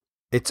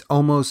It's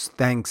almost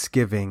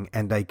Thanksgiving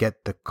and I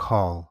get the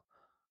call.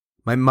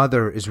 My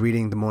mother is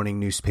reading the morning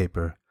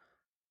newspaper.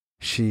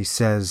 She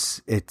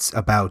says it's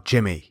about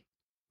Jimmy.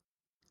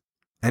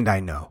 And I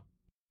know.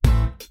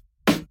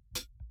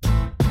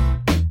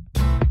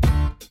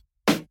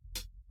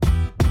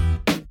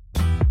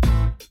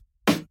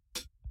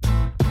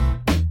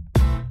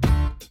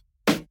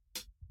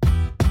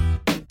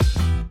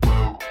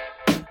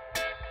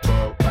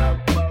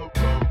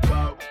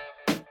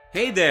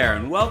 Hey there,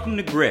 and welcome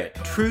to Grit,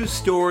 True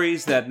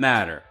Stories That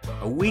Matter,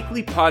 a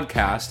weekly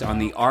podcast on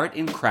the art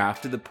and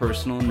craft of the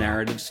personal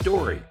narrative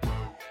story.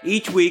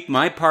 Each week,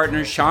 my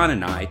partner Sean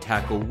and I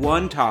tackle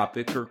one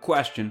topic or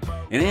question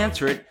and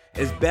answer it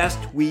as best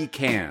we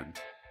can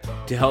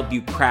to help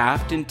you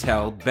craft and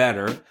tell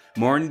better,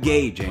 more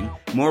engaging,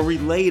 more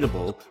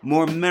relatable,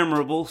 more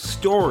memorable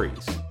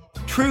stories.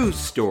 True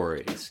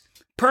stories,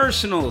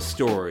 personal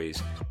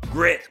stories,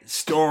 grit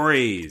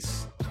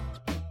stories.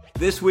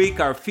 This week,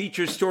 our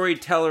featured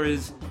storyteller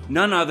is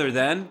none other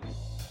than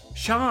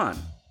Sean.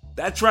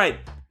 That's right,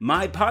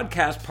 my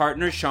podcast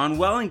partner, Sean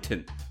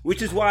Wellington,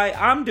 which is why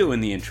I'm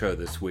doing the intro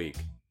this week.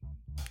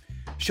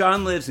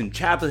 Sean lives in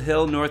Chapel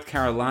Hill, North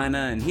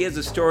Carolina, and he has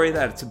a story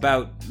that's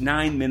about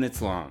 9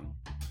 minutes long.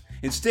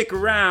 And stick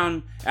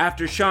around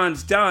after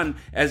Sean's done,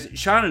 as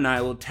Sean and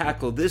I will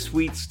tackle this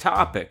week's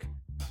topic,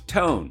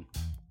 tone,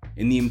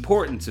 and the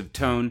importance of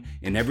tone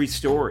in every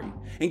story.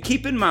 And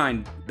keep in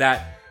mind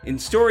that in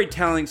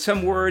storytelling,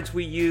 some words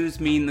we use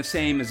mean the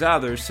same as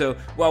others, so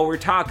while we're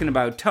talking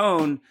about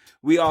tone,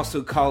 we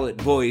also call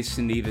it voice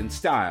and even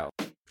style.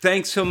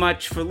 Thanks so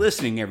much for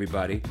listening,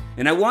 everybody.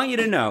 And I want you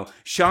to know,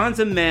 Sean's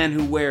a man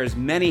who wears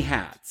many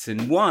hats,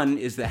 and one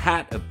is the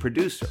hat of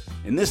producer.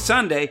 And this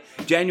Sunday,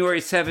 January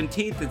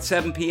 17th at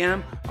 7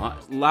 p.m.,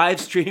 live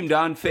streamed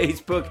on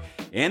Facebook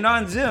and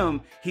on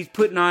Zoom, he's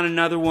putting on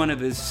another one of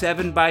his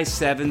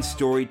 7x7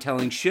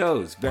 storytelling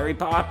shows, very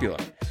popular.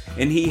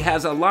 And he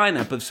has a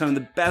lineup of some of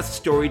the best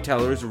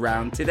storytellers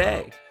around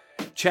today.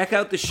 Check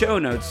out the show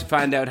notes to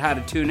find out how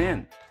to tune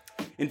in.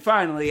 And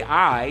finally,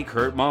 I,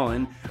 Kurt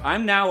Mullen,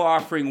 I'm now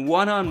offering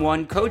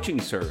one-on-one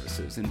coaching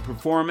services in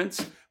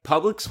performance,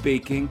 public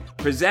speaking,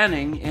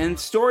 presenting, and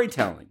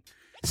storytelling.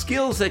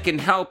 Skills that can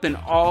help in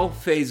all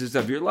phases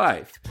of your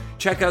life.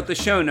 Check out the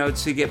show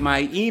notes to get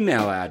my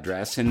email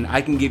address, and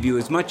I can give you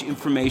as much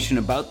information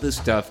about this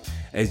stuff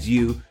as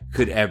you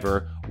could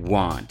ever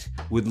want.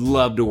 Would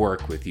love to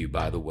work with you,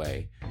 by the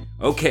way.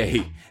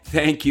 Okay,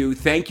 thank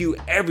you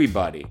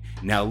everybody.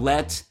 Now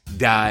let's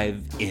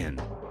dive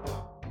in.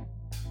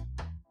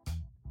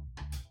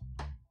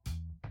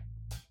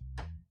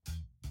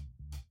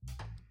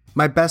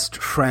 My best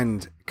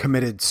friend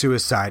committed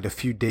suicide a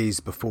few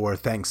days before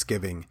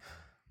Thanksgiving,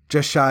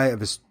 just shy of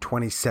his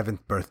 27th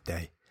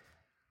birthday.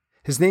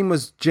 His name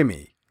was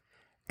Jimmy,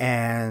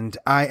 and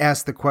I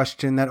asked the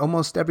question that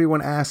almost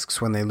everyone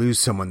asks when they lose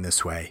someone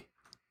this way.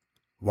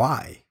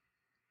 Why?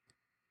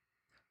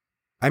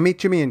 I meet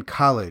Jimmy in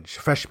college,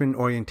 freshman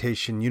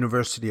orientation,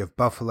 University of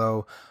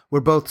Buffalo. We're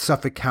both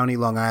Suffolk County,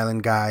 Long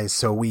Island guys,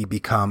 so we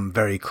become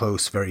very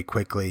close very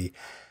quickly.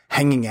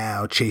 Hanging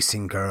out,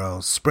 chasing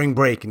girls, spring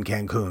break in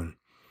Cancun.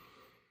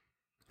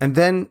 And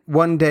then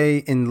one day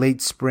in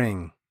late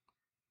spring,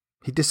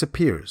 he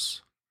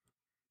disappears.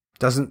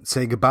 Doesn't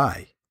say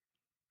goodbye.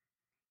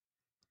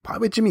 Why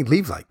would Jimmy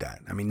leave like that?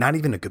 I mean, not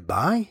even a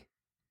goodbye?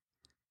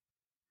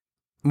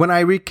 When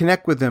I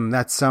reconnect with him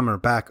that summer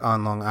back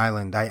on Long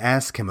Island, I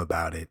ask him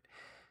about it.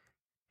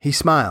 He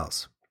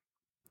smiles,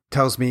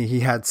 tells me he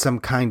had some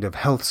kind of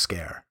health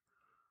scare.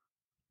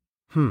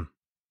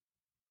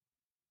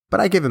 But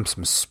I give him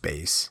some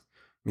space.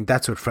 I mean,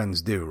 that's what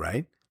friends do,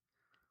 right?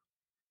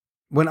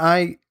 When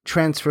I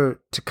transfer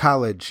to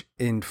college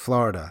in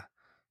Florida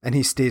and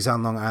he stays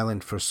on Long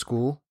Island for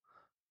school,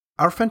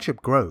 our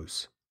friendship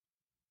grows.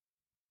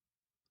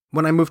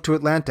 When I move to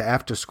Atlanta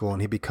after school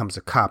and he becomes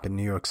a cop in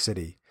New York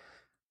City,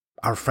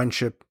 our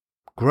friendship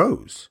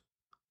grows.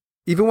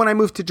 Even when I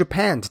move to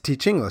Japan to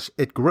teach English,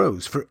 it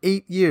grows. For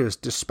 8 years,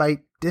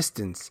 despite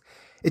distance,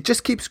 it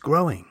just keeps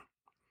growing.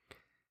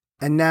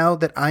 And now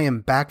that I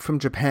am back from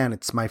Japan,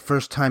 it's my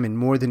first time in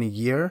more than a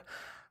year,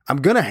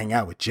 I'm going to hang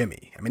out with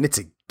Jimmy. I mean, it's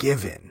a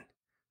given.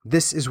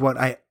 This is what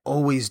I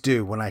always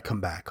do when I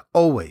come back.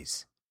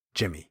 Always,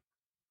 Jimmy.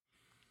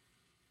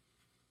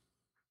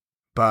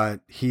 But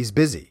he's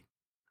busy.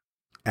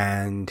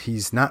 And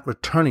he's not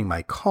returning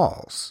my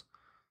calls.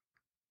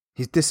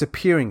 He's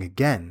disappearing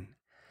again.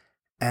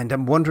 And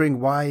I'm wondering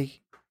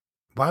why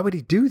would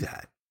he do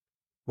that?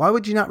 Why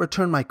would you not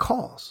return my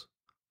calls?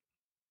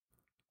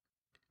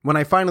 When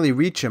I finally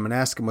reach him and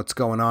ask him what's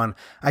going on,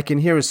 I can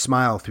hear his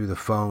smile through the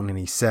phone, and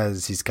he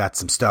says he's got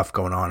some stuff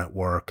going on at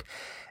work.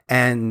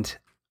 And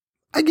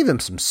I give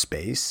him some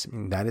space. I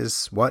mean, that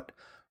is what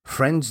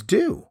friends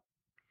do.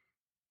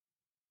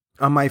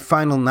 On my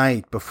final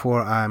night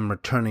before I'm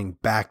returning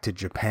back to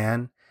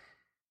Japan,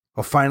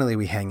 finally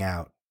we hang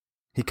out.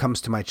 He comes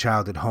to my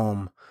childhood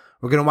home.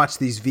 We're going to watch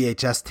these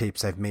VHS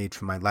tapes I've made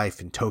from my life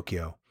in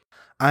Tokyo.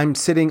 I'm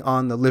sitting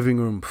on the living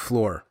room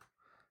floor,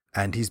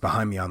 and he's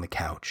behind me on the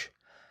couch.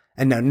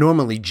 And now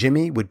normally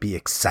Jimmy would be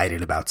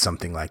excited about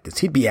something like this.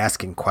 He'd be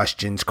asking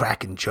questions,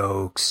 cracking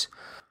jokes.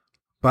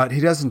 But he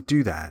doesn't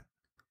do that.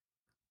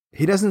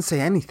 He doesn't say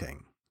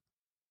anything.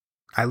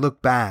 I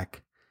look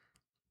back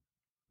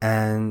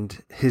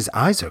and his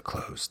eyes are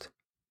closed.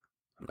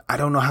 I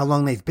don't know how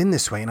long they've been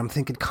this way, and I'm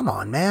thinking, come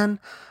on, man.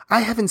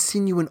 I haven't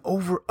seen you in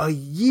over a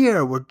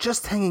year. We're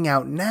just hanging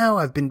out now.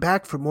 I've been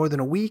back for more than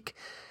a week.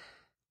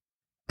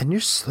 And you're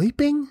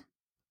sleeping?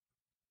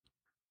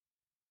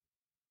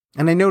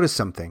 And I noticed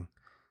something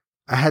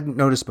I hadn't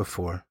noticed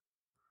before.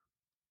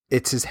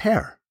 It's his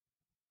hair.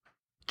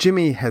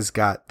 Jimmy has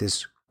got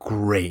this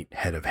great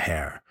head of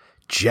hair.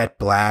 Jet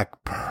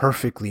black,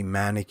 perfectly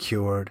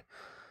manicured.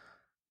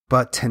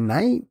 But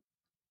tonight,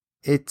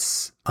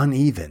 it's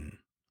uneven.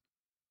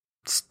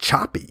 It's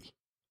choppy.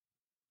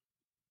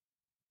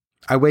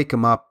 I wake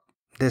him up.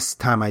 This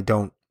time I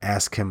don't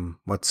ask him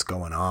what's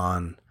going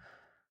on.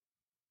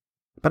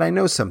 But I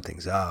know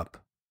something's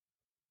up.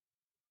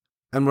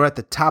 And we're at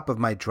the top of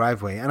my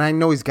driveway, and I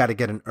know he's got to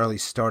get an early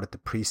start at the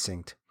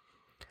precinct.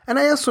 And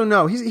I also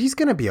know he's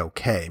going to be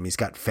okay. I mean, he's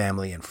got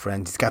family and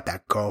friends. He's got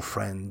that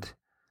girlfriend.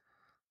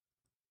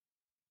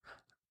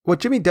 What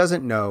Jimmy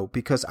doesn't know,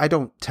 because I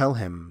don't tell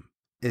him,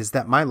 is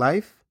that my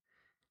life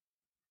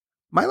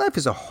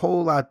is a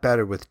whole lot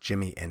better with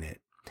Jimmy in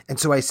it. And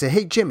so I say,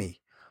 hey,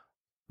 Jimmy,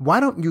 why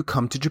don't you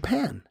come to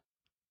Japan?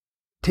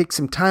 Take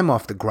some time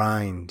off the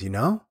grind, you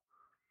know?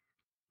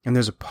 And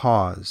there's a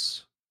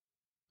pause.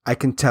 I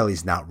can tell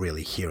he's not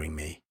really hearing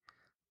me.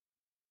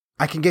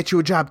 I can get you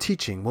a job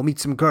teaching. We'll meet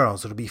some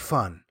girls. It'll be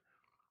fun.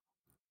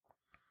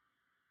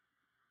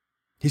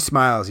 He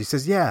smiles. He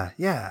says,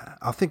 yeah,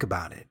 I'll think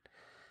about it.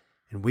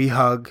 And we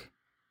hug,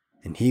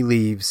 and he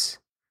leaves,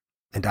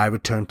 and I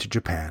return to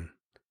Japan.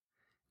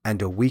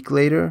 And a week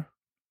later,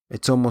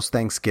 it's almost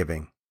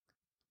Thanksgiving.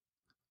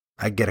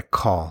 I get a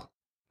call.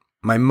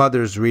 My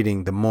mother's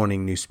reading the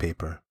morning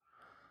newspaper.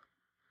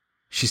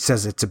 She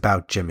says it's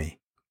about Jimmy.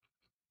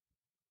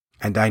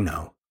 And I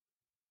know.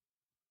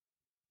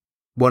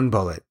 One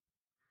bullet.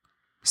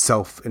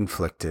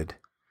 Self-inflicted.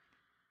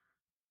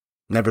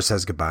 Never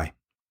says goodbye.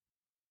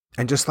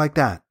 And just like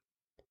that,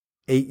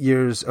 8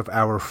 years of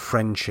our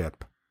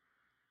friendship,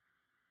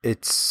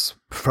 it's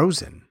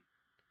frozen.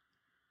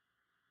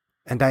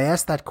 And I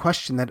ask that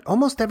question that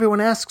almost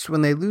everyone asks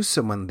when they lose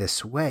someone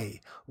this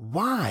way.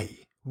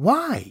 Why?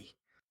 Why?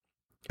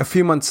 A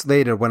few months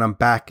later, when I'm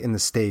back in the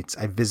States,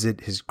 I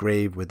visit his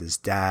grave with his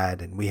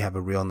dad, and we have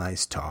a real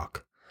nice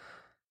talk.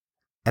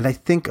 And I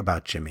think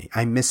about Jimmy.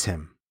 I miss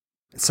him.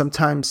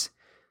 Sometimes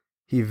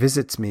he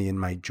visits me in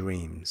my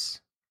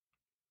dreams.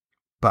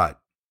 But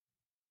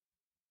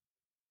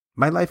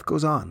my life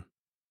goes on.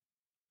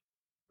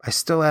 I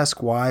still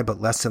ask why,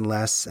 but less and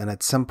less, and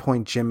at some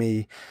point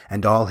Jimmy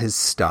and all his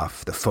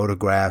stuff, the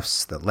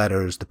photographs, the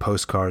letters, the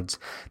postcards,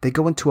 they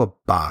go into a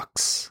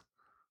box,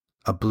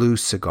 a blue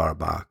cigar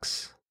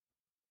box.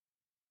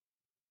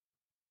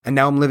 And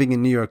now I'm living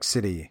in New York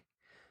City,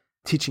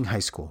 teaching high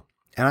school,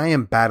 and I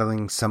am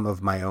battling some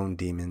of my own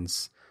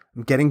demons.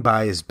 I'm getting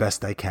by as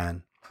best I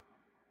can.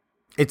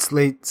 It's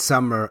late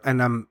summer,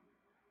 and I'm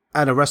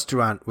at a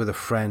restaurant with a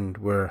friend.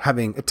 We're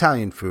having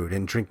Italian food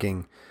and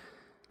drinking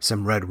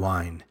some red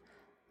wine,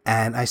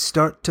 and I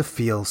start to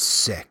feel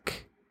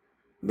sick.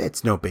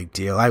 It's no big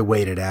deal. I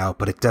wait it out,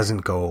 but it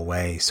doesn't go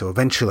away, so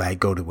eventually I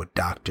go to a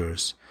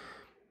doctor's.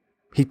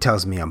 He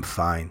tells me I'm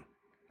fine.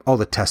 All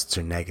the tests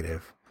are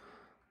negative.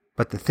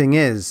 But the thing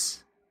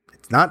is,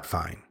 it's not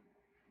fine,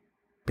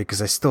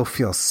 because I still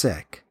feel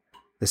sick.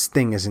 This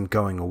thing isn't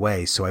going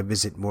away, so I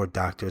visit more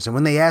doctors, and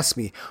when they ask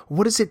me,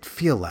 what does it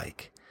feel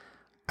like?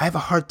 I have a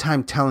hard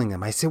time telling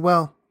them. I say,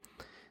 well,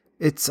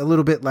 it's a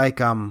little bit like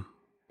I'm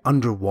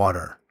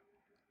underwater,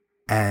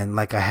 and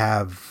like I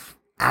have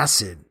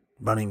acid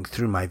running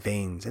through my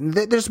veins. And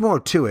there's more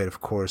to it,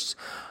 of course,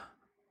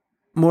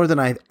 more than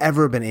I've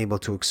ever been able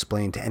to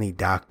explain to any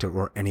doctor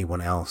or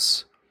anyone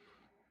else.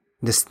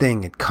 This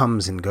thing, it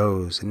comes and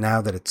goes, and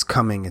now that it's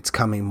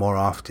coming more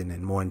often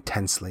and more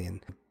intensely,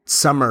 and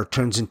summer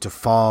turns into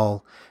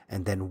fall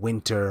and then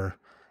winter,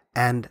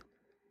 and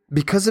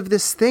because of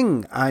this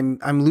thing,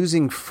 I'm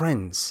losing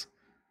friends.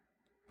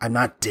 I'm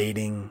not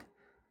dating.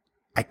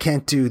 I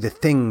can't do the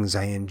things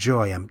I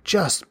enjoy. I'm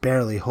just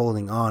barely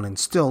holding on, and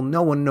still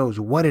no one knows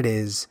what it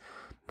is,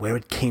 where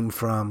it came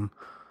from,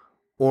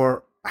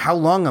 or how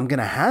long I'm going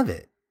to have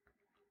it.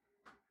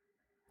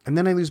 And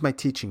then I lose my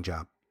teaching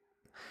job.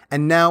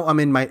 And now I'm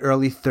in my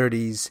early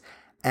 30s,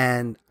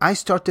 and I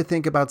start to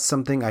think about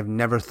something I've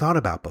never thought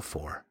about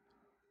before.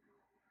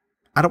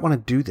 I don't want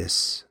to do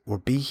this or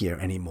be here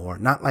anymore,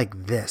 not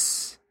like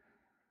this.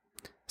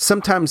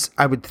 Sometimes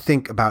I would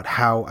think about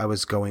how I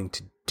was going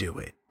to do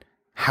it,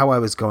 how I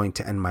was going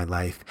to end my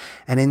life,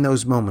 and in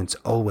those moments,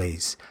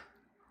 always,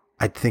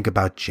 I'd think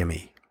about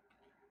Jimmy,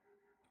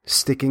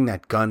 sticking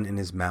that gun in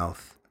his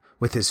mouth,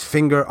 with his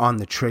finger on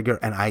the trigger,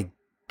 and I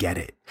get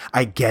it.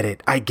 I get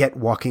it. I get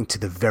walking to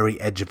the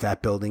very edge of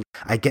that building.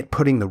 I get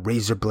putting the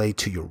razor blade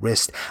to your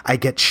wrist. I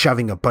get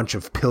shoving a bunch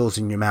of pills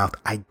in your mouth.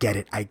 I get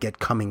it. I get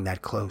coming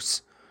that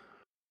close.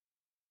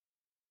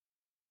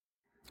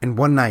 And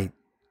one night,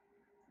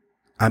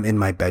 I'm in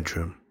my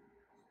bedroom,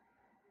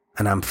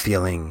 and I'm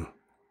feeling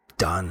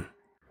done.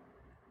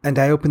 And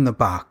I open the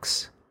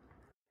box,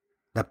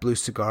 that blue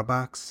cigar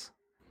box.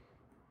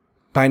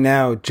 By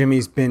now,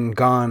 Jimmy's been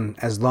gone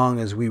as long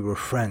as we were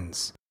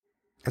friends.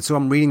 And so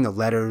I'm reading the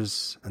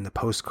letters and the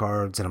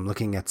postcards, and I'm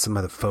looking at some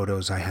of the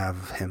photos I have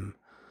of him.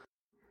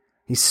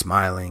 He's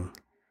smiling.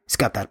 He's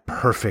got that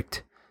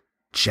perfect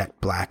jet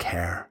black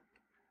hair.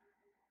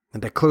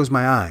 And I close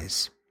my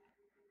eyes,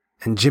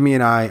 and Jimmy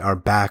and I are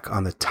back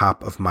on the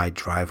top of my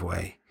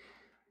driveway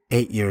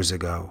 8 years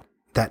ago,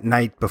 that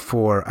night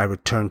before I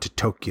returned to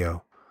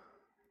Tokyo.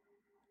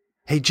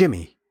 Hey,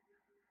 Jimmy,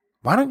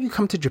 why don't you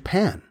come to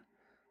Japan?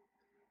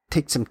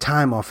 Take some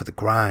time off of the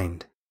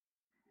grind.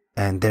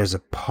 And there's a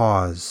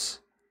pause.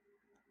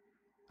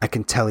 I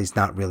can tell he's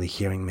not really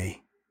hearing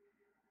me.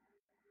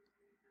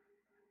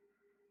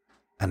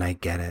 And I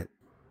get it.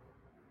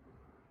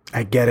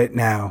 I get it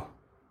now.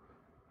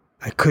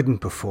 I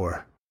couldn't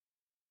before.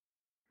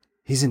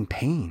 He's in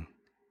pain.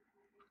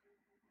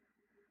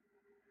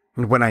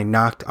 And when I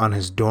knocked on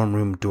his dorm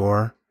room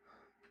door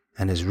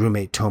and his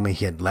roommate told me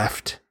he had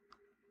left,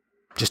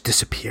 just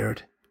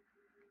disappeared.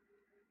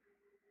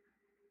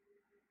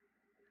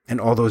 And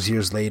all those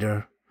years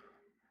later,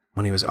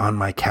 when he was on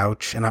my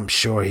couch, and I'm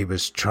sure he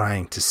was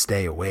trying to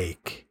stay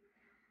awake.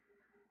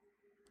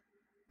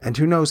 And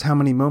who knows how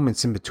many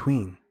moments in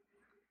between.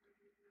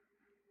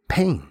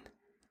 Pain.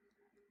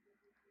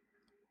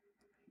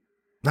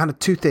 Not a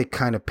toothache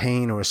kind of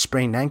pain or a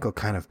sprained ankle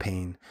kind of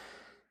pain.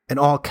 An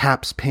all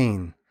caps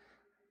pain.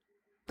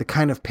 The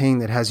kind of pain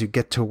that has you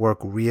get to work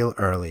real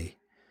early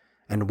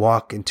and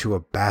walk into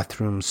a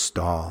bathroom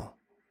stall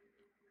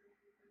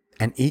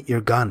and eat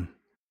your gun.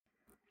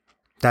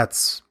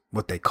 That's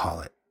what they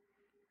call it.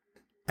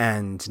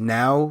 And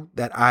now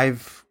that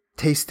I've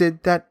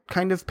tasted that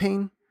kind of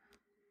pain,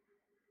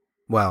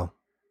 well,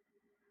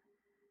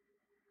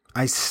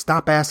 I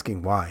stop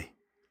asking why.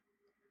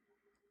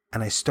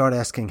 And I start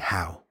asking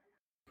how.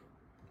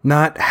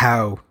 Not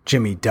how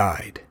Jimmy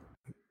died,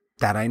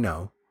 that I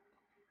know,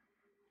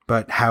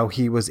 but how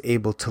he was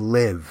able to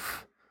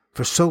live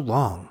for so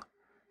long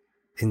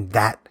in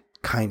that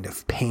kind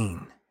of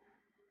pain.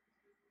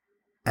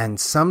 And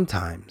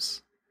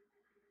sometimes,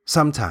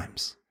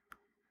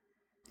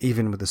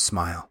 even with a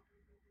smile.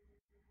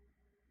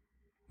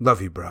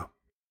 Love you, bro.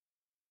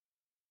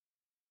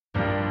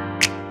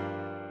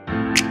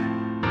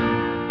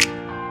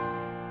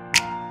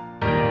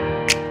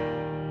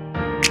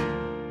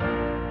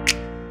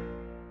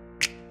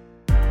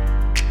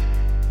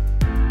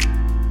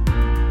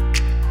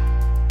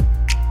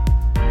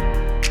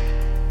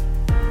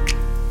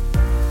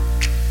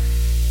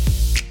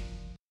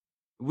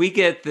 We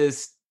get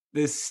this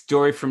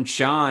story from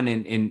Sean,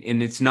 and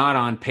it's not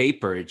on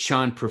paper. It's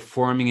Sean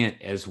performing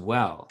it as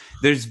well.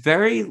 There's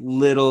very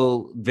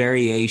little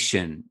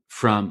variation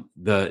from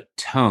the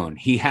tone.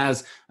 He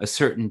has a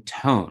certain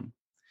tone,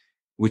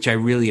 which I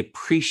really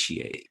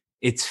appreciate.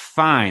 It's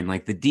fine.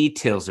 Like, the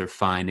details are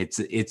fine. It's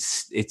a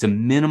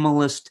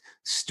minimalist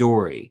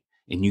story,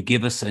 and you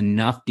give us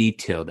enough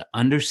detail to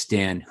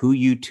understand who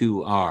you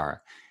two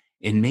are,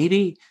 and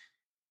maybe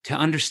to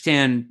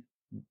understand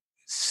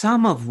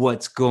some of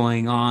what's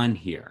going on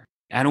here.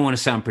 I don't want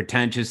to sound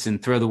pretentious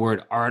and throw the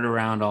word art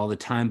around all the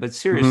time, but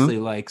seriously,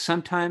 like,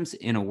 sometimes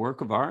in a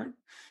work of art,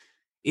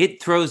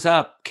 it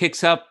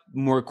kicks up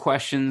more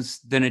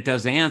questions than it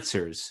does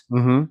answers.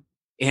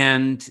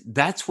 And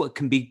that's what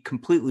can be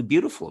completely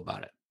beautiful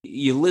about it.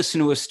 You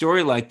listen to a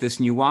story like this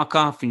and you walk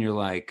off and you're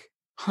like,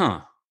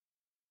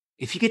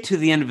 if you get to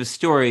the end of a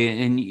story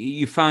and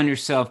you found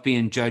yourself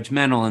being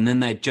judgmental, and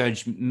then that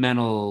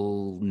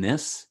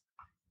judgmentalness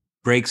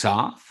breaks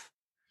off,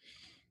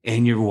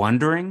 and you're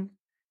wondering,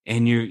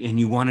 and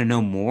you want to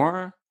know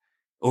more,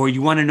 or you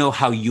want to know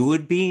how you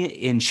would be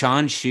in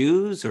Sean's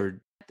shoes,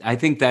 or I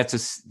think that's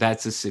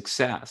a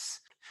success.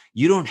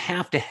 You don't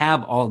have to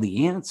have all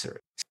the answers.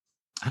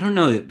 I don't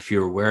know if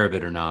you're aware of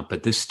it or not,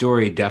 but this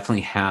story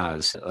definitely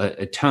has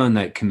a tone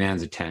that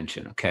commands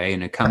attention, okay?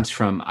 And it comes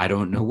from I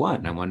don't know what.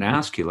 And I want to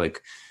ask you,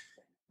 like,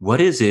 what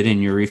is it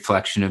in your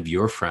reflection of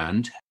your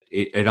friend?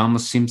 It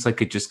almost seems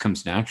like it just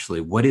comes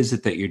naturally. What is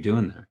it that you're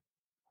doing there,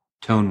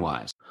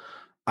 tone-wise?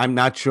 I'm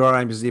not sure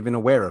I'm just even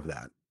aware of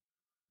that.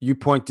 You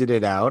pointed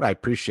it out. I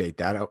appreciate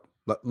that. I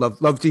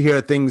love to hear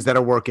things that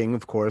are working,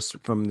 of course,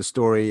 from the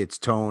story, its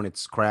tone,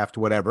 its craft,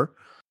 whatever.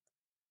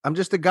 I'm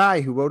just a guy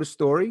who wrote a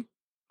story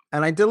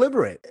and I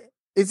deliver it.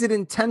 Is it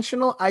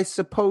intentional? I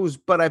suppose,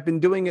 but I've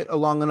been doing it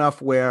long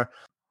enough where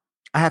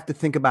I have to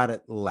think about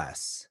it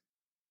less.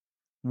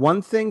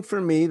 One thing for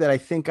me that I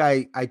think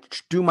I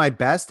do my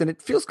best, and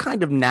it feels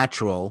kind of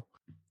natural,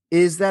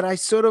 is that I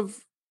sort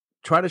of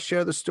try to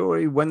share the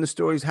story when the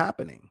story's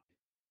happening.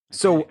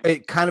 So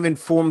it kind of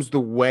informs the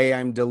way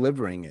I'm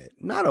delivering it.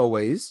 Not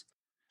always.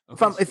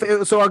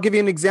 Okay, so I'll give you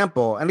an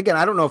example. And again,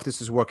 I don't know if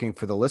this is working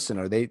for the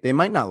listener. They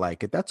might not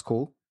like it. That's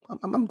cool.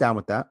 I'm down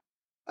with that.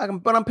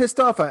 But I'm pissed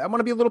off. I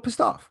want to be a little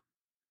pissed off.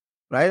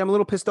 Right? I'm a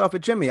little pissed off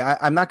at Jimmy.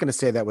 I'm not going to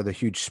say that with a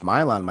huge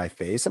smile on my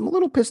face. I'm a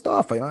little pissed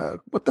off.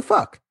 What the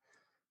fuck?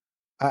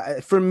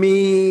 For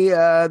me,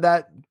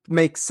 that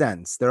makes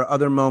sense. There are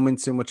other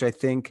moments in which I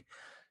think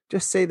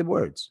just say the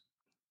words,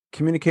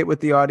 communicate with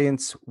the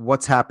audience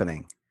what's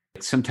happening.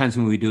 Sometimes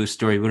when we do a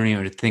story, we don't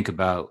even think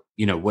about,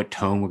 what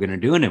tone we're going to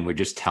do it in. We're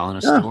just telling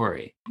a Yeah.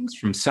 story. It comes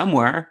from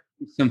somewhere,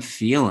 some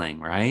feeling,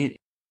 right?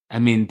 I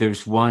mean,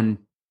 there's one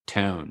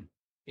tone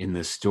in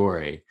the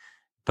story,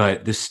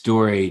 but the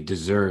story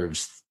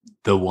deserves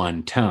the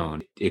one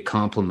tone. It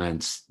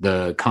complements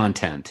the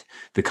content.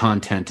 The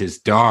content is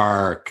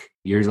dark.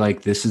 You're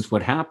like, this is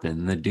what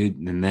happened.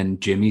 And then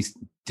Jimmy's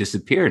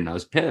disappeared and I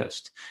was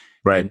pissed.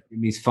 Right. And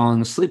Jimmy's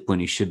falling asleep when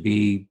he should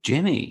be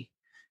Jimmy.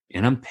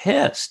 And I'm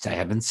pissed. I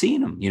haven't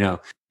seen him,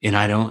 and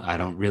I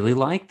don't really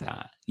like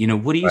that.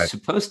 What are you Right.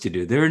 supposed to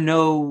do?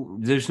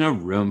 There's no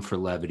room for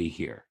levity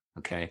here.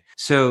 Okay.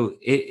 So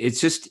it's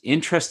just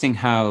interesting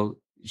how,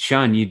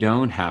 Sean, you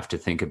don't have to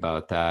think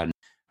about that.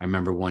 I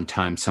remember one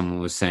time someone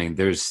was saying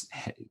there's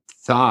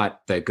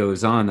thought that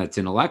goes on that's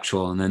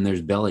intellectual, and then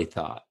there's belly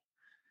thought.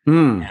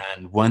 Mm.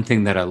 And one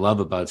thing that I love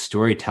about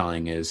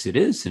storytelling is it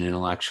is an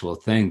intellectual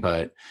thing,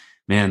 but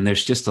man,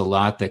 there's just a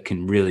lot that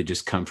can really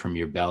just come from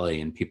your belly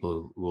and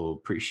people will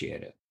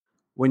appreciate it.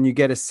 When you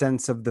get a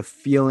sense of the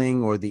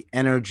feeling or the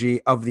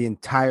energy of the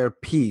entire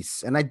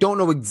piece, and I don't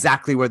know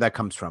exactly where that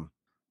comes from,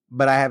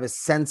 but I have a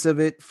sense of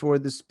it for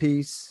this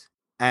piece,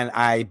 and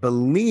I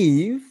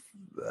believe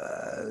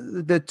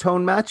the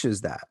tone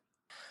matches that.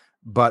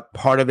 But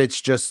part of it's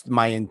just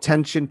my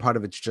intention, part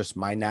of it's just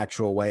my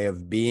natural way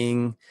of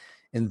being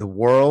in the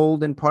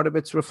world, and part of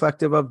it's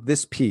reflective of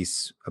this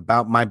piece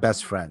about my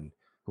best friend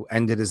who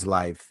ended his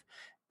life,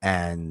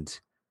 and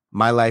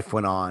my life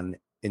went on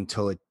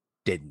until it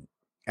didn't.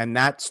 And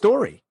that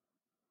story,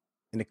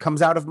 and it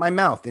comes out of my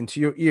mouth into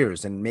your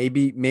ears, and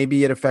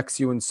maybe it affects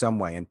you in some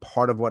way, and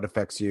part of what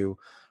affects you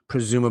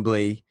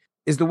presumably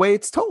is the way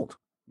it's told.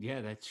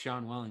 Yeah, that's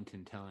Sean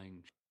Wellington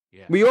telling.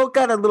 Yeah, We all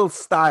got a little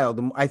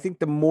style. I think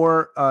the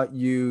more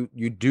you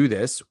do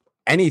this,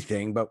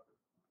 anything, but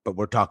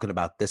we're talking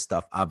about this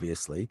stuff,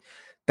 obviously,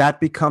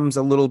 that becomes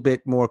a little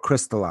bit more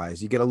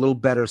crystallized. You get a little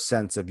better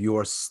sense of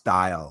your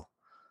style.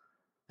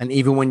 And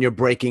even when you're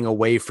breaking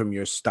away from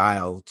your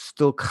style, it's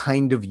still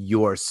kind of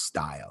your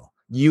style.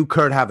 You,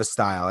 Kurt, have a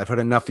style. I've heard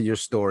enough of your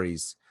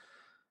stories.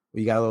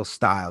 You got a little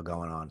style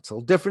going on. It's a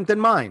little different than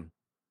mine.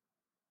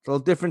 It's a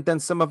little different than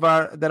some of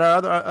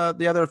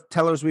the other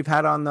tellers we've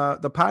had on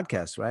the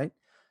podcast, right?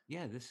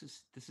 Yeah, this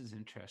is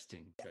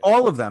interesting.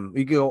 All of them.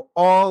 You go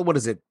what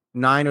is it?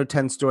 9 or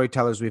 10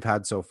 storytellers we've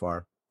had so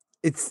far.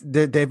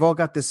 They've all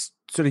got this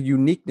sort of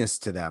uniqueness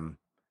to them.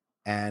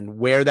 And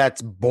where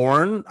that's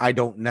born, I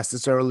don't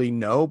necessarily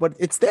know, but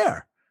it's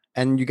there.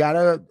 And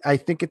I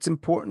think it's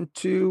important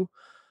to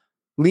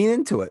lean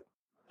into it.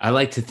 I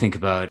like to think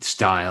about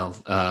style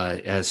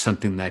as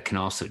something that can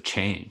also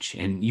change.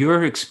 And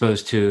you're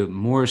exposed to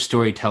more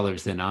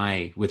storytellers than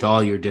I, with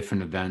all your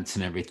different events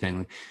and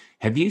everything.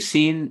 Have you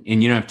seen,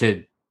 and you don't have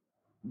to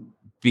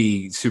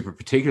be super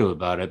particular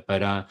about it,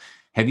 but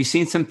have you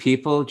seen some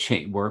people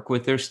work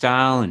with their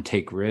style and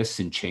take risks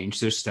and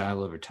change their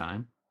style over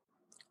time?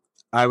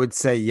 I would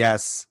say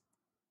yes.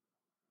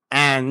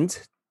 And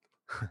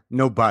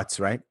no buts,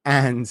 right?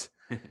 And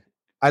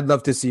I'd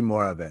love to see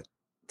more of it.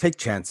 Take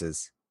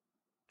chances.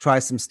 Try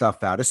some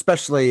stuff out,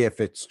 especially if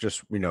it's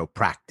just,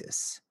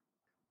 practice.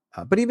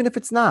 But even if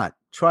it's not,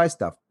 try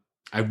stuff.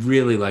 I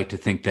really like to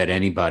think that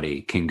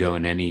anybody can go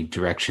in any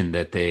direction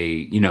that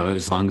they,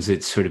 as long as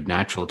it's sort of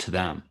natural to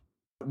them.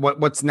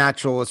 What's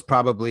natural is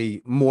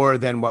probably more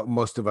than what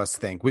most of us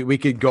think. We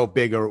could go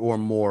bigger or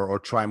more or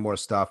try more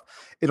stuff.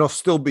 It'll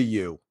still be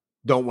you.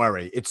 Don't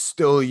worry. It's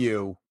still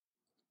you.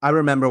 I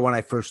remember when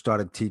I first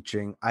started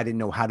teaching, I didn't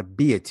know how to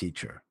be a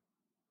teacher.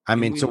 I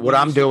mean, so what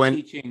I'm doing,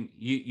 teaching,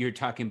 you're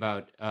talking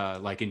about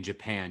like in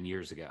Japan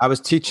years ago. I was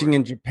teaching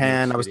in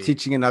Japan. I was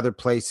teaching in other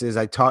places.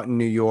 I taught in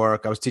New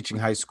York. I was teaching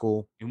high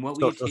school. And what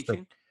were you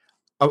teaching?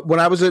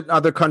 When I was in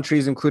other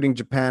countries, including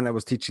Japan, I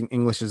was teaching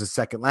English as a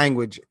second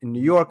language. In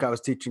New York, I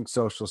was teaching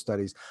social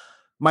studies.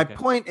 My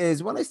point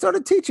is, when I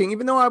started teaching,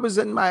 even though I was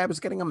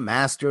getting a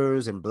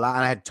master's and blah,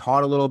 and I had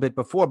taught a little bit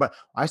before, but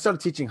I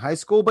started teaching high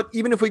school. But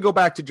even if we go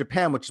back to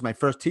Japan, which is my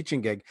first teaching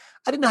gig,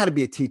 I didn't know how to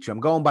be a teacher. I'm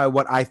going by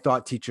what I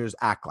thought teachers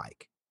act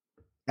like.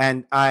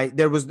 And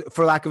there was,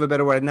 for lack of a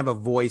better word, I didn't have a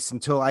voice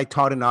until I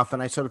taught enough.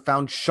 And I sort of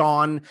found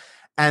Sean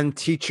and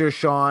teacher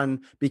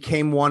Sean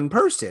became one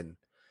person.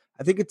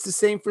 I think it's the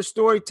same for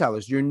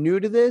storytellers. You're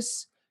new to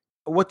this.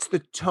 What's the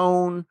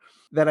tone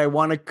that I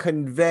want to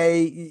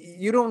convey?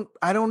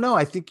 I don't know.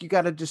 I think you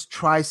got to just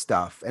try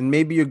stuff. And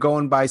maybe you're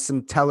going by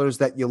some tellers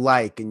that you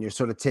like and you're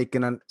sort of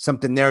taking on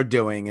something they're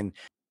doing, and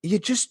you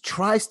just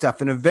try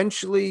stuff. And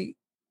eventually,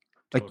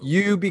 like,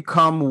 you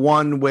become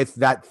one with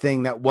that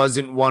thing that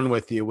wasn't one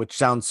with you, which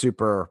sounds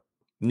super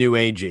new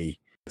agey.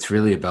 It's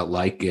really about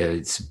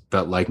it's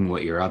about liking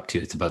what you're up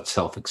to. It's about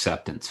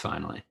self-acceptance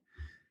finally.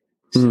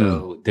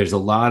 So there's a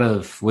lot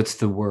of, what's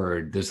the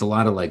word? There's a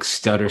lot of like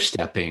stutter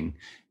stepping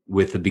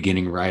with a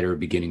beginning writer,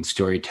 beginning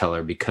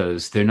storyteller,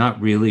 because they're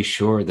not really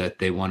sure that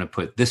they want to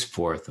put this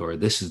forth or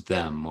this is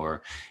them,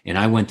 and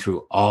I went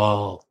through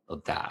all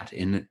of that.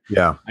 And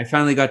Yeah. I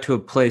finally got to a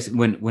place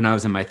when I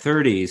was in my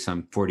 30s,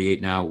 I'm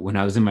 48 now. When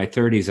I was in my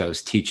 30s, I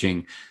was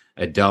teaching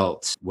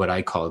adults what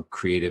I call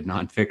creative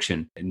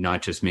nonfiction. And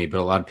not just me, but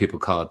a lot of people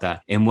call it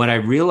that. And what I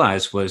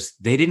realized was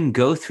they didn't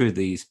go through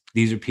these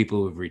are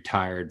people who've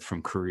retired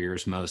from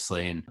careers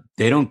mostly, and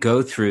they don't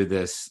go through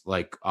this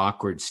like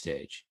awkward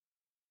stage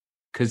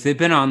because they've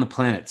been on the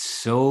planet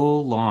so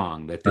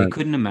long that they Right.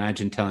 couldn't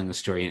imagine telling a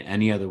story in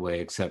any other way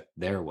except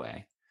their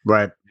way.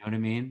 Right. You know what I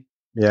mean?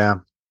 Yeah.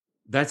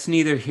 That's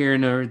neither here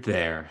nor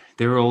there.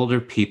 They're older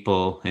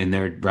people and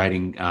they're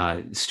writing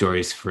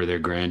stories for their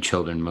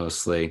grandchildren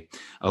mostly.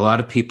 A lot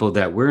of people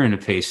that we're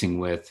interfacing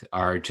with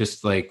are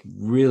just like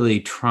really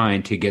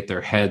trying to get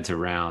their heads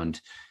around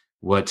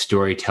what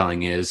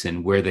storytelling is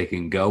and where they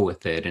can go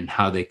with it and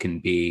how they can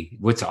be.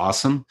 What's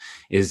awesome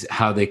is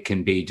how they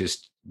can be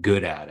just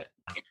good at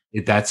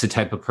it. That's the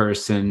type of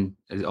person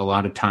a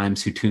lot of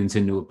times who tunes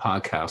into a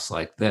podcast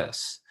like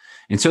this.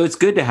 And so it's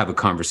good to have a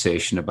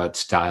conversation about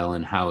style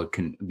and how it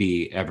can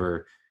be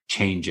ever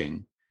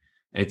changing.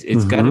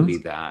 It's got to be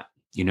that.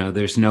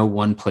 There's no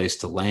one place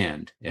to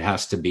land. It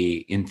has to be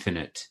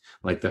infinite,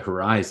 like the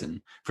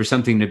horizon, for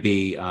something to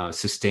be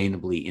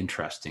sustainably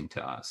interesting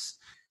to us.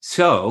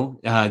 So,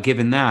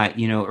 given that,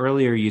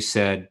 earlier you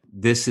said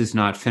this is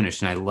not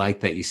finished, and I like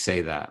that you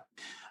say that.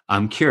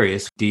 I'm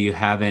curious, do you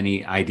have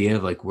any idea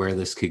of like where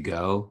this could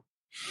go?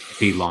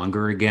 Be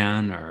longer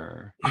again,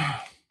 or?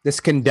 This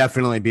can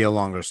definitely be a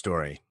longer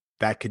story.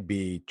 That could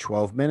be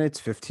 12 minutes,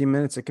 15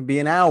 minutes. It could be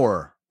an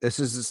hour.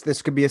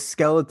 This could be a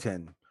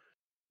skeleton.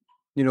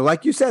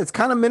 Like you said, it's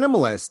kind of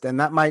minimalist, and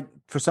that might,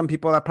 for some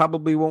people, that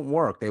probably won't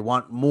work. They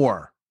want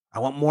more. I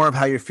want more of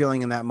how you're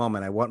feeling in that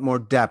moment. I want more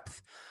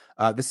depth.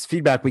 This is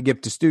feedback we give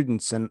to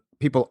students and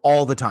people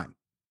all the time.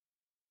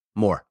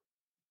 More.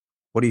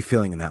 What are you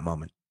feeling in that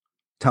moment?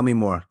 Tell me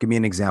more. Give me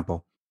an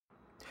example.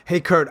 Hey,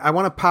 Kurt, I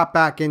want to pop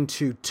back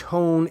into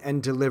tone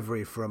and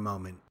delivery for a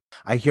moment.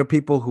 I hear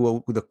people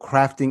who the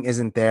crafting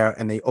isn't there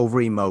and they over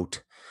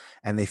emote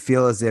and they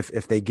feel as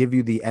if they give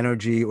you the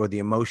energy or the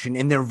emotion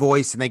in their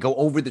voice and they go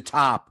over the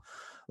top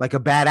like a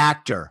bad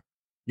actor,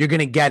 you're going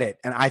to get it.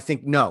 And I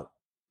think, no,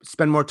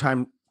 spend more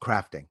time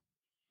crafting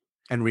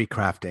and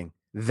recrafting.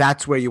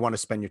 That's where you want to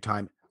spend your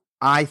time.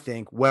 I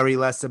think worry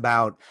less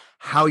about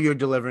how you're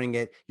delivering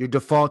it. Your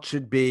default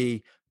should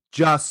be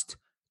just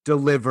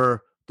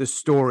deliver the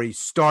story.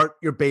 Start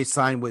your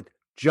baseline with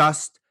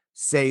just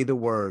say the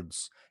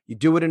words. You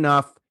do it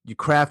enough, you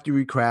craft, you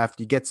recraft,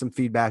 you get some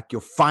feedback,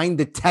 you'll find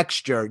the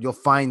texture, you'll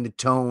find the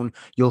tone,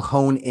 you'll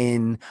hone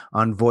in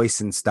on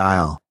voice and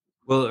style.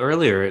 Well,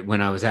 earlier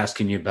when I was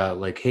asking you about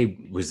like,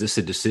 hey, was this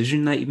a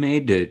decision that you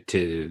made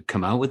to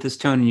come out with this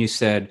tone? And you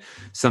said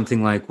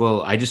something like,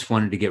 well, I just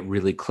wanted to get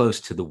really close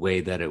to the way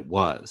that it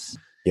was.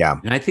 Yeah.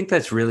 And I think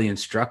that's really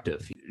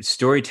instructive.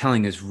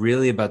 Storytelling is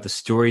really about the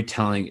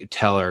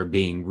storyteller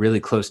being really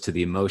close to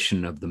the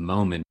emotion of the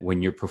moment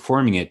when you're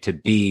performing it, to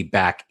be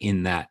back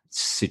in that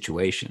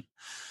situation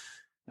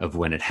of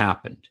when it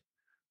happened,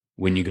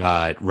 when you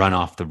got run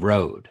off the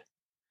road,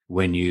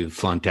 when you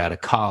flunked out of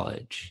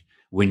college,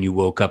 when you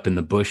woke up in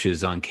the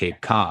bushes on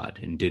Cape Cod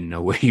and didn't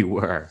know where you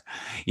were.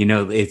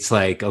 It's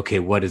like, okay,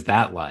 what is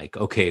that like?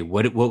 Okay,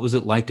 what was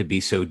it like to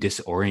be so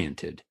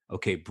disoriented?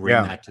 Okay, bring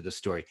that to the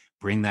story.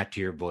 Bring that to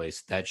your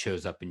voice. That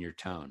shows up in your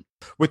tone.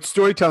 With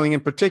storytelling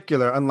in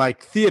particular,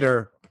 unlike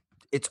theater,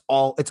 it's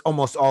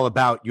almost all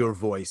about your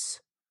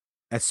voice,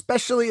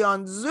 especially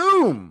on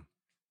Zoom.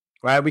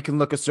 Right? We can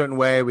look a certain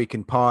way. We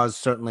can pause.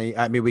 Certainly.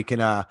 I mean, we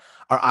can, our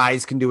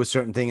eyes can do a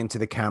certain thing into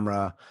the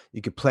camera.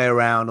 You could play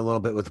around a little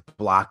bit with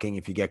blocking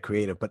if you get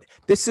creative, but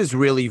this is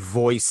really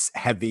voice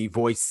heavy,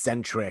 voice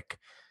centric.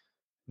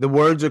 The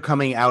words are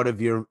coming out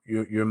of your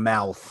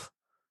mouth.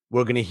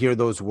 We're going to hear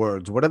those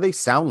words. What do they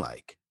sound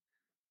like?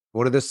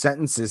 What do the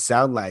sentences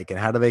sound like? And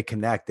how do they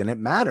connect? And it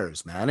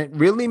matters, man. It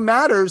really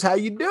matters how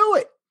you do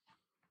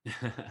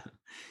it.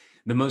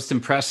 The most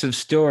impressive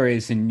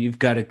stories, and you've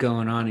got it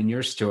going on in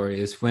your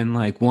story, is when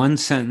like one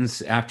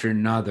sentence after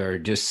another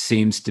just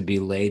seems to be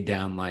laid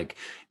down like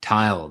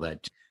tile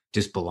that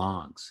just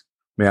belongs.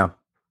 Yeah.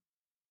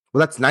 Well,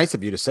 that's nice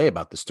of you to say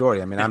about the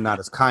story. I mean, I'm not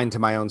as kind to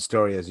my own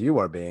story as you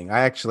are being. I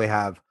actually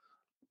have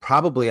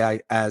probably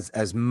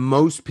as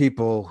most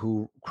people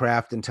who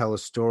craft and tell a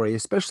story,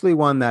 especially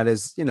one that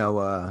is,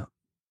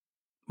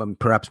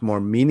 perhaps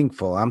more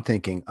meaningful. I'm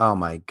thinking, oh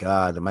my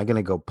God, am I going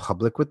to go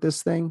public with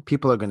this thing?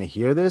 People are going to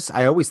hear this.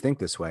 I always think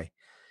this way,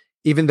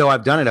 even though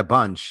I've done it a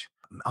bunch.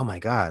 Oh my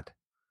God,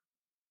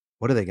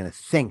 what are they going to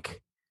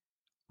think?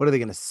 What are they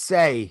going to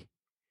say?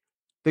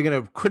 They're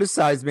going to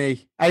criticize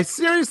me. I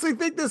seriously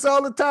think this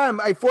all the time.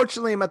 I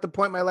fortunately am at the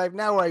point in my life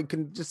now where I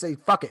can just say,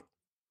 fuck it.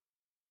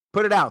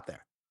 Put it out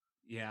there.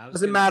 Yeah.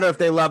 Doesn't matter if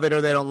they love it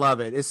or they don't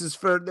love it. This is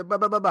for the blah,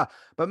 blah, blah, blah.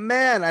 But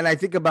man, and I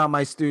think about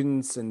my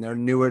students and they're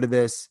newer to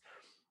this.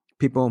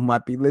 People who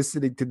might be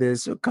listening to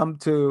this or come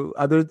to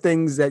other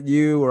things that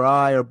you or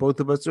I or both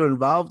of us are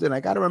involved in.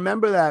 I got to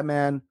remember that,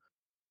 man.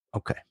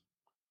 Okay.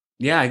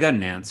 Yeah, I got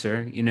an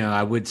answer.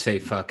 I would say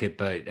fuck it,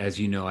 but as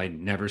you know, I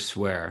never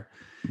swear.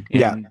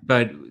 Yeah.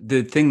 But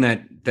the thing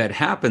that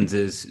happens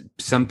is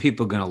some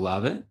people are going to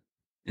love it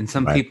and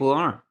some Right. people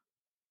aren't.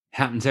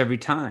 Happens every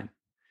time.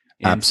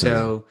 And Absolutely.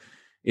 so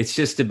it's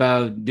just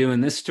about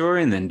doing this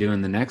story and then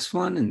doing the next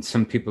one. And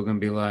some people are going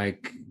to be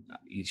like,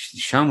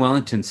 Sean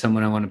Wellington's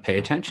someone I want to pay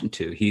attention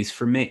to. He's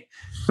for me.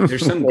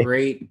 There's some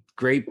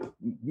great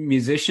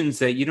musicians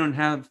that you don't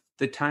have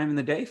the time in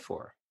the day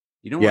for.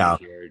 You don't want Yeah.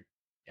 to hear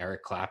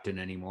Eric Clapton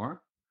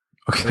anymore.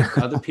 But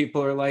other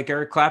people are like,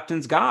 Eric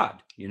Clapton's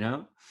God, you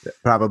know?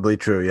 Probably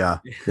true. Yeah.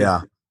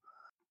 Yeah.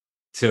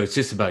 So it's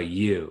just about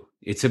you.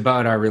 It's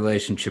about our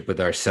relationship with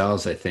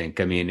ourselves, I think.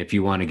 I mean, if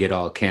you want to get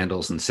all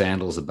candles and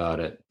sandals about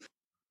it,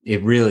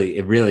 it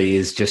really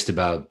is just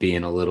about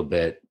being a little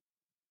bit,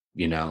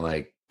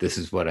 like, this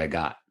is what I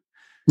got.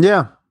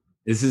 Yeah.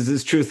 This is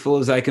as truthful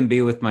as I can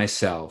be with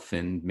myself.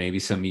 And maybe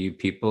some of you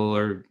people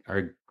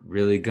are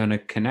really going to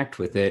connect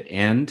with it.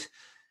 And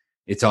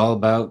it's all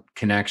about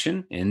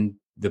connection. And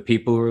the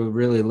people who are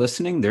really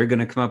listening, they're going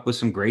to come up with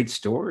some great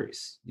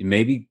stories.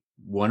 Maybe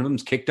one of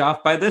them's kicked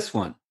off by this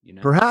one,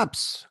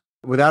 Perhaps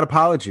without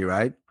apology,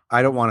 right?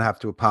 I don't want to have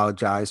to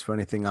apologize for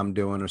anything I'm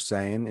doing or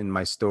saying in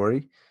my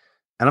story.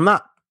 And I'm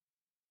not.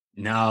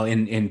 No,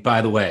 and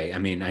by the way, I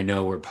mean, I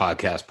know we're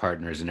podcast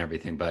partners and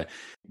everything, but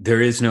there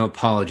is no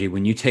apology.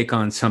 When you take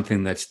on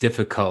something that's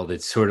difficult,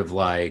 it's sort of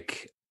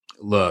like,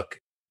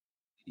 look,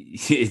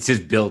 it's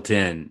just built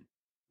in.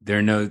 There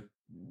are no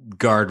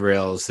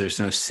guardrails, there's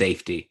no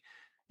safety.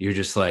 You're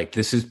just like,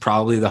 this is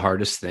probably the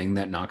hardest thing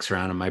that knocks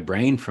around in my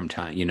brain from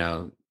time,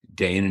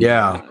 day in and day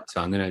out.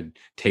 So I'm going to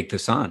take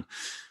this on.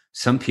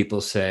 Some people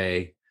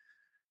say,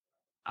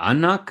 I'm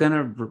not going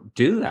to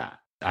do that.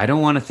 I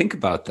don't want to think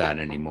about that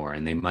anymore.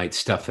 And they might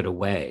stuff it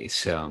away.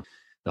 So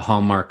the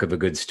hallmark of a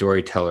good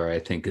storyteller, I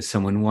think, is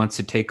someone who wants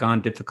to take on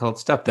difficult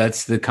stuff.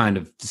 That's the kind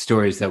of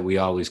stories that we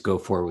always go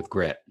for with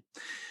grit.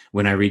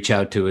 When I reach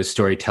out to a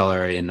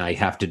storyteller and I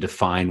have to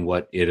define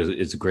what it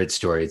is a grit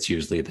story, it's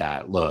usually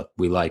that, look,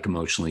 we like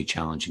emotionally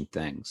challenging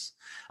things.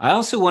 I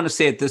also want to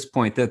say at this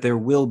point that there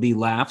will be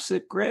laughs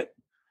at grit.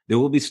 There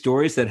will be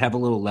stories that have a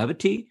little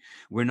levity.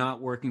 We're not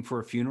working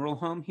for a funeral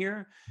home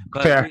here,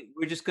 but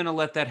we're just going to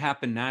let that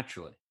happen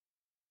naturally.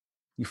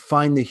 You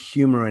find the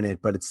humor in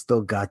it, but it's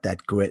still got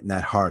that grit and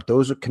that heart.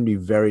 Those can be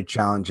very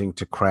challenging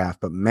to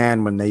craft. But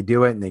man, when they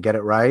do it and they get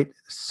it right,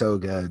 so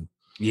good.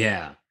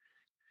 Yeah.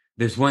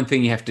 There's one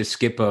thing you have to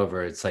skip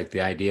over. It's like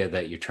the idea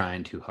that you're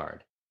trying too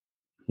hard.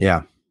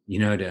 Yeah.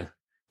 To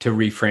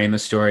reframe a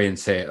story and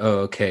say, oh,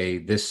 okay,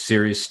 this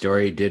serious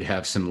story did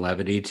have some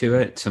levity to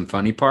it, some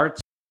funny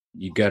parts.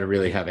 You got to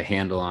really have a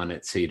handle on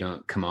it so you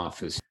don't come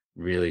off as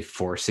really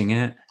forcing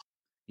it.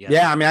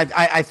 Yeah, I mean,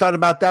 I thought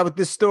about that with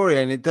this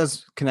story, and it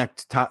does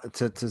connect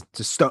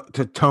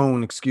to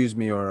tone,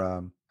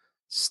 or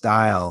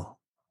style.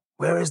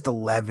 Where is the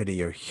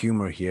levity or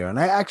humor here? And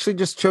I actually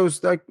just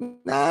chose like,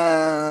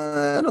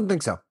 nah, I don't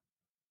think so.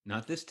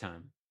 Not this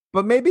time.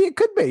 But maybe it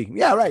could be.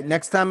 Yeah, right.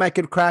 Next time I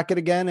could crack it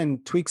again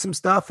and tweak some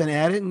stuff and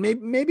add it, and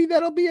maybe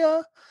that'll be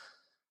a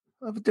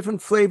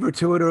different flavor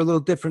to it or a little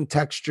different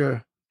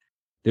texture.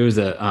 There was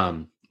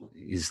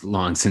he's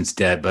long since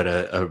dead, but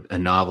a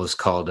novelist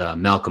called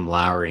Malcolm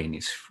Lowry, and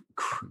he's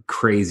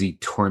crazy,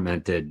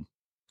 tormented,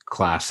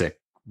 classic,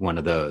 one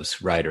of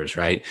those writers,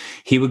 right?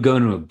 He would go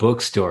into a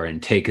bookstore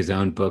and take his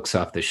own books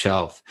off the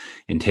shelf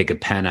and take a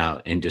pen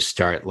out and just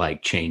start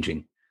like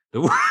changing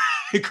the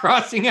word,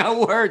 crossing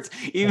out words,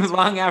 even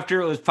long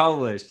after it was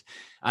published.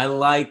 I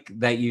like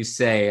that you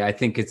say, I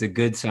think it's a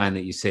good sign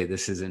that you say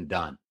this isn't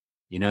done.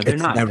 They're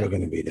it's not never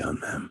going to be done,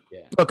 man.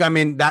 Yeah. Look, I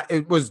mean, that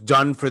it was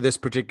done for this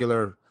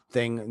particular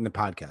thing in the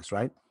podcast,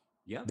 right?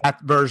 Yeah. That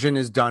version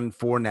is done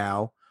for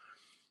now.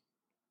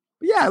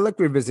 But yeah, I like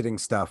revisiting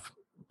stuff,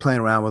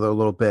 playing around with it a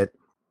little bit.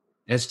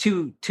 As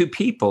two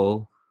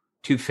people,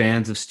 two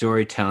fans of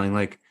storytelling,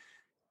 like,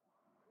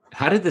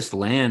 how did this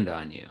land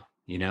on you?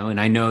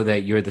 And I know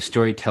that you're the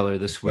storyteller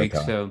this week.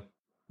 So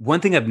one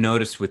thing I've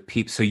noticed with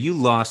people, so you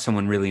lost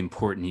someone really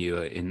important to you,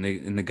 and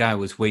the guy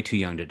was way too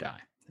young to die.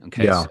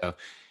 Okay. Yeah. So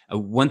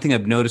one thing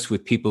I've noticed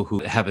with people who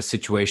have a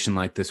situation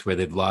like this where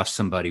they've lost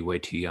somebody way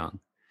too young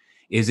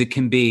is it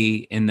can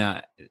be in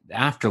the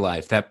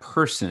afterlife, that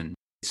person,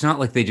 it's not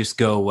like they just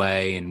go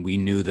away and we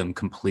knew them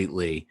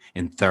completely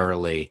and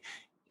thoroughly.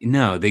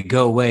 No, they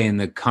go away and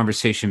the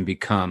conversation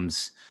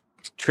becomes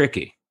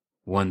tricky,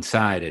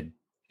 one-sided.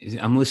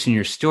 I'm listening to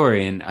your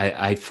story and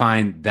I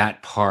find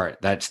that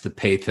part, that's the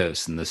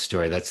pathos in the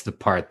story. That's the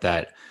part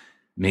that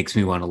makes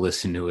me want to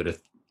listen to it a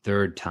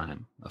third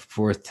time, a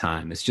fourth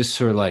time. It's just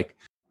sort of like,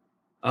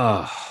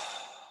 oh,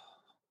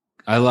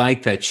 I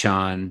like that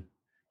Sean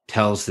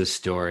tells this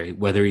story,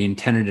 whether he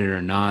intended it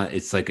or not.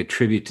 It's like a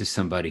tribute to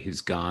somebody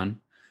who's gone.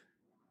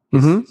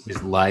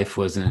 His life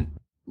wasn't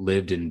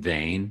lived in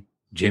vain.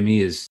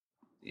 Jimmy is,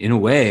 in a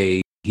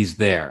way, he's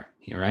there,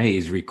 right?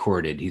 He's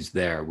recorded. He's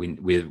there.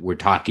 We're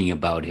talking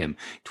about him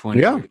 20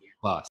 years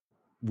plus.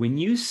 When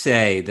you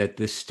say that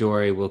this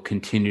story will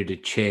continue to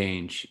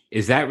change,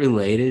 is that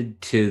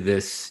related to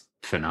this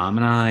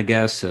phenomena, I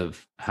guess,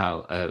 of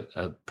how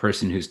a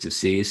person who's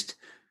deceased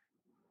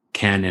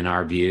can, in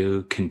our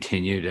view,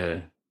 continue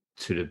to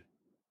sort of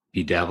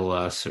bedevil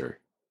us or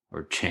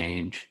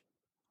change?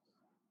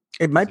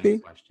 It might be.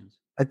 Questions?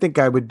 I think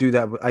I would do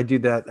that. I do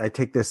that. I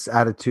take this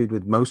attitude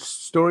with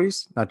most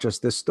stories, not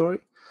just this story,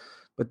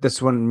 but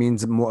this one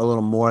means a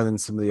little more than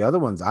some of the other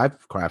ones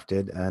I've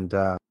crafted. And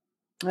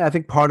I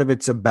think part of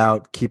it's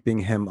about keeping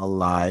him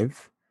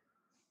alive.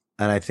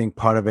 And I think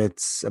part of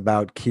it's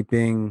about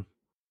keeping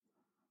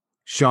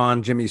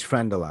Sean, Jimmy's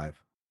friend,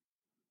 alive.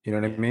 You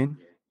know what I mean?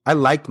 I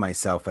liked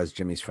myself as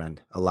Jimmy's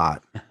friend a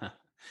lot.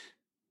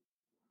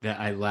 That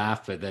I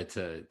laugh, but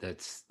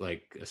that's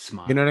like a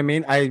smile. You know what I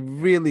mean? I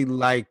really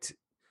liked,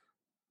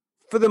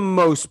 for the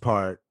most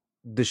part,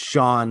 the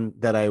Sean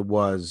that I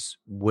was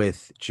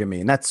with Jimmy.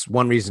 And that's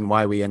one reason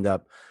why we end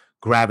up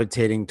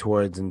gravitating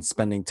towards and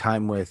spending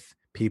time with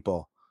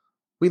people.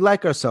 We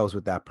like ourselves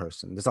with that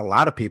person. There's a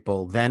lot of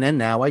people then and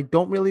now I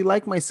don't really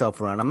like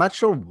myself around. I'm not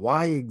sure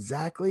why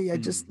exactly. I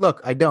just,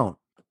 look, I don't.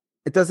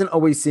 It doesn't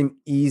always seem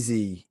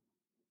easy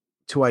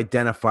to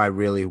identify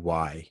really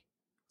why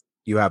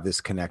you have this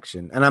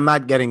connection. And I'm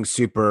not getting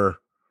super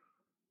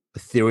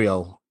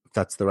ethereal, if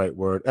that's the right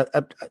word.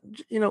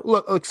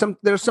 Look,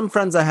 there's some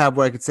friends I have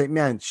where I could say,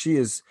 man, she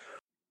is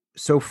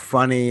so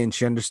funny and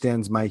she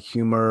understands my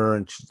humor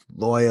and she's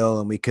loyal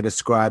and we could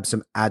ascribe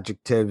some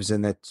adjectives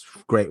and that's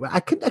great. I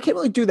can't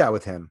really do that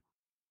with him.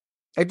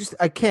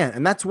 I can't.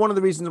 And that's one of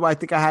the reasons why I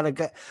think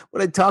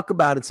when I talk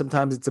about it,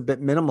 sometimes it's a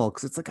bit minimal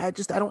because it's like, I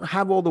don't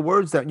have all the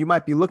words that you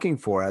might be looking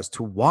for as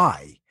to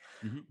why.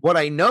 Mm-hmm. What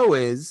I know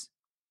is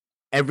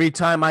every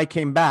time I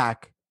came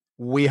back,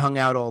 we hung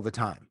out all the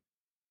time.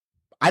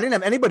 I didn't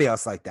have anybody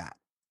else like that.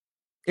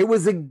 It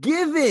was a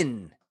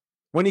given.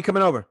 When are you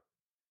coming over?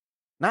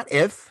 Not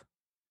if.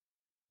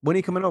 When are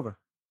you coming over?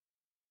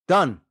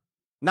 Done.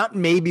 Not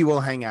maybe we'll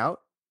hang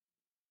out.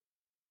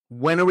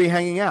 When are we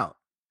hanging out?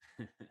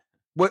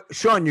 What,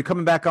 Sean, you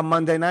coming back on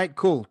Monday night?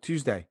 Cool.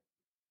 Tuesday.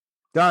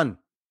 Done.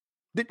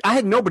 I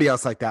had nobody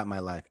else like that in my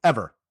life,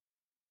 ever.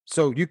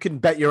 So you can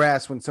bet your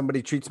ass when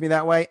somebody treats me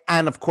that way.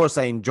 And of course,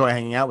 I enjoy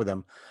hanging out with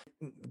them.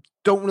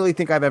 Don't really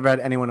think I've ever had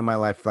anyone in my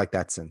life like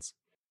that since.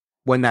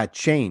 When that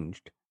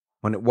changed,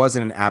 when it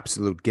wasn't an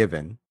absolute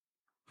given,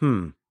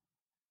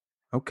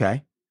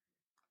 okay.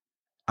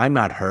 I'm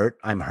not hurt.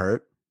 I'm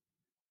hurt.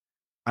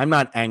 I'm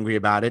not angry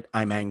about it.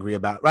 I'm angry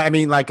about it. Right? I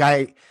mean, like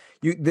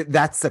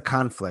that's the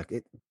conflict.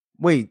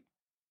 Wait,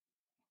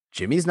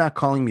 Jimmy's not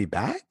calling me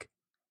back?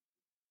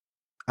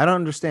 I don't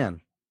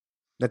understand.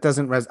 That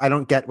doesn't I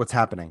don't get what's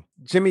happening.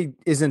 Jimmy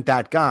isn't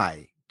that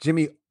guy.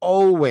 Jimmy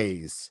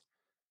always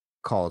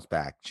calls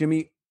back.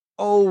 Jimmy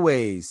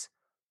always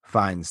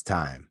finds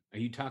time. Are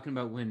you talking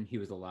about when he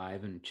was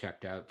alive and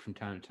checked out from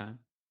time to time?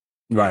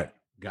 Right.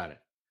 Got it.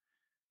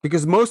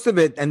 Because most of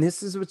it, and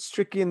this is what's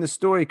tricky in the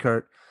story,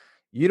 Kurt,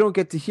 you don't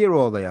get to hear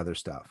all the other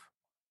stuff.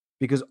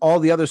 Because all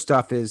the other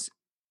stuff it's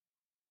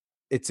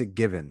a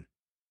given.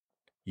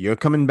 You're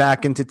coming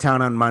back into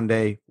town on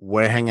Monday.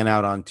 We're hanging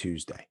out on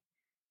Tuesday.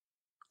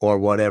 Or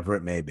whatever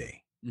it may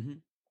be. Mm-hmm.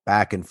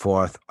 Back and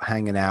forth,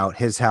 hanging out,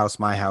 his house,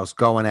 my house,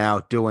 going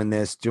out, doing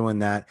this, doing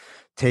that,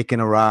 taking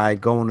a ride,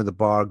 going to the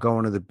bar,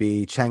 going to the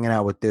beach, hanging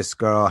out with this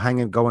girl,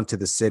 going to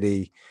the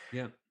city.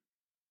 Yeah,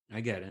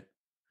 I get it.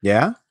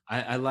 Yeah?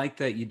 I like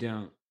that you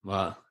don't,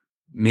 well,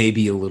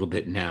 maybe a little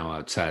bit now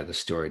outside of the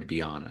story, to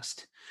be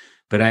honest.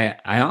 But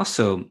I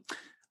also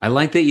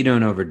like that you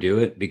don't overdo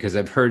it, because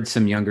I've heard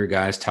some younger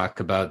guys talk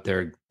about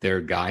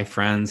their guy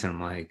friends, and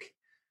I'm like,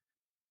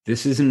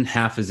 this isn't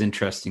half as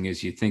interesting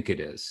as you think it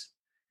is.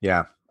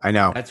 Yeah, I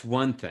know. That's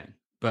one thing.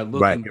 But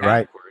looking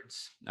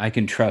backwards, I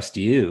can trust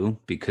you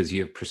because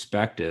you have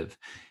perspective.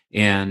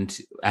 And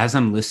as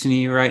I'm listening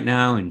to you right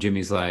now, and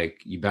Jimmy's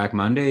like, you back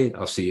Monday?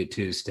 I'll see you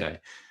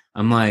Tuesday.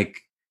 I'm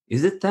like,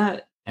 is it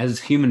that as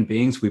human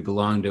beings, we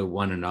belong to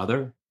one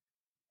another,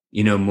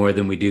 more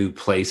than we do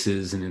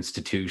places and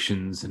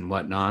institutions and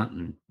whatnot?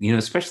 And,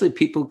 especially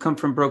people who come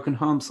from broken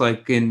homes,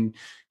 and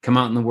come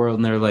out in the world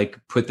and they're like,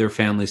 put their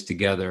families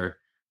together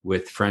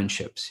with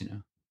friendships,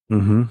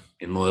 mm-hmm.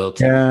 and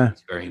loyalty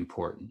is very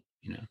important,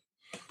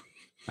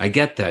 I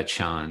get that,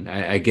 Sean.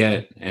 I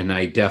get, and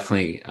I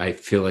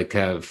feel like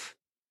I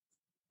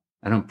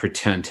don't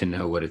pretend to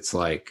know what it's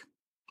like,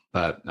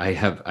 but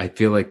I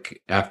feel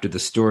like after the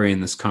story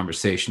and this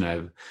conversation, I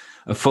have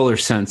a fuller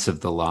sense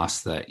of the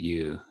loss that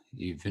you've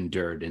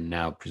endured and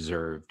now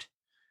preserved,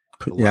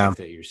 the life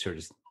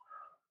that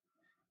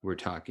we're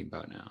talking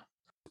about now.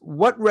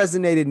 What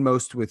resonated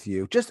most with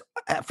you, just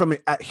from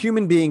a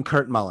human being,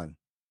 Kurt Mullen?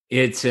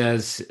 It's,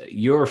 as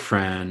your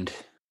friend,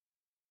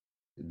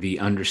 the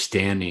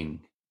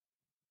understanding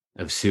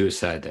of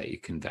suicide that you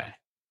convey.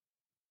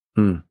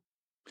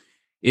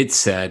 It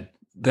said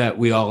that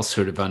we all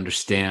sort of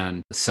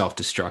understand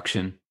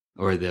self-destruction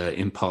or the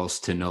impulse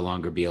to no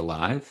longer be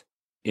alive.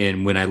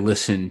 And when I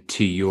listen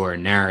to your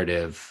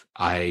narrative,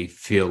 I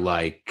feel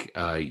like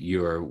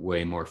you're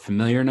way more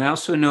familiar. And I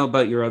also know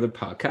about your other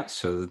podcasts,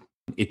 so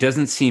it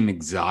doesn't seem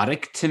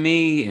exotic to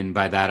me. And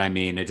by that, I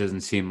mean, it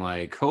doesn't seem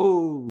like,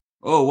 oh,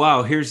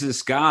 wow, here's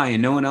this guy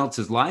and no one else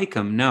is like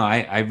him. No,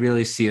 I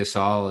really see us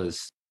all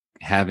as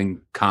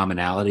having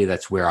commonality.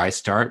 That's where I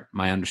start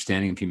my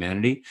understanding of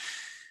humanity.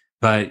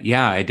 But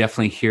yeah, I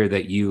definitely hear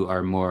that you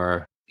are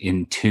more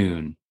in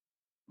tune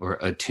or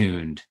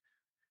attuned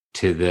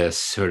to this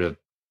sort of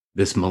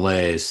this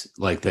malaise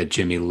like that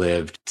Jimmy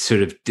lived,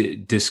 sort of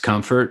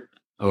discomfort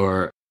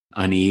or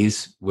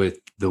unease with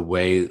the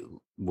way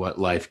what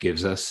life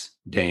gives us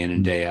day in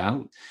and day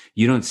out.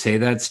 You don't say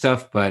that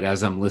stuff, but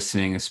as I'm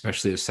listening,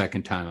 especially the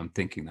second time, I'm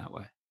thinking that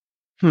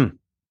way.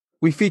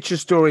 We feature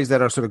stories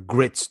that are sort of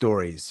grit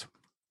stories.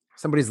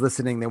 Somebody's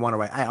listening, they want to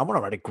write, I want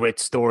to write a grit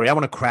story. I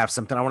want to craft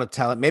something. I want to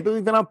tell it. Maybe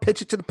even I'll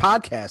pitch it to the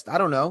podcast. I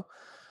don't know.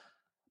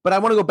 But I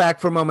want to go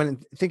back for a moment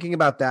and thinking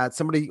about that.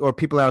 Somebody or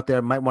people out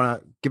there might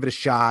want to give it a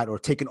shot or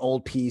take an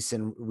old piece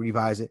and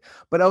revise it.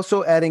 But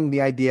also adding the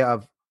idea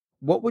of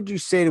what would you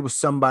say to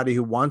somebody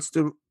who wants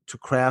to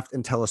craft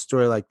and tell a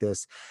story like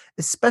this,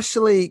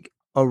 especially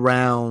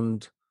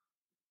around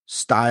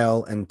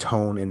style and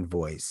tone and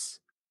voice?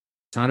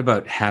 It's not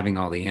about having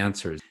all the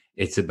answers.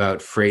 It's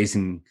about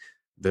phrasing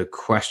the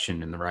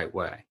question in the right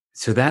way.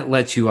 So that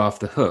lets you off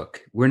the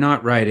hook. We're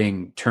not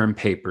writing term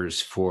papers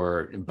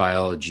for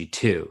biology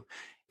 2.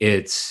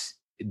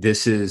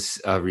 This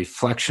is a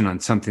reflection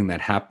on something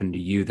that happened to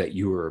you that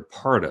you were a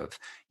part of.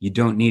 You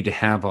don't need to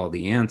have all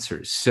the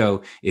answers.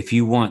 So if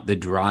you want the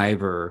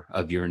driver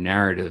of your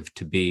narrative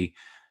to be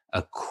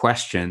a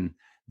question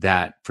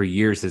that for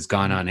years has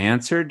gone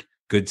unanswered,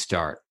 good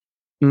start.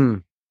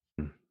 And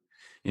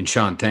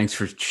Sean, thanks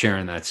for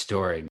sharing that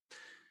story.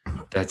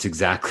 That's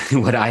exactly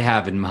what I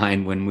have in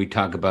mind when we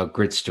talk about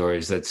grit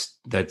stories.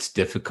 That's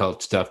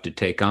difficult stuff to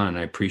take on.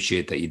 I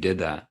appreciate that you did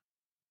that.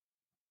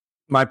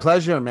 My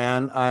pleasure,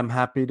 man. I'm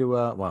happy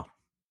to,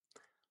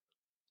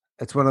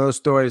 it's one of those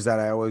stories that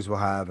I always will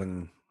have,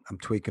 and I'm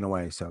tweaking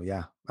away. So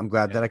yeah, I'm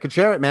glad that I could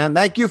share it, man.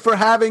 Thank you for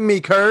having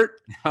me, Kurt.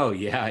 Oh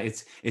yeah,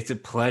 it's a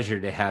pleasure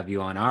to have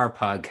you on our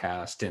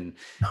podcast, and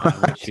I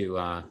wish you.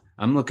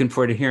 I'm looking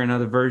forward to hearing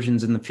other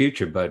versions in the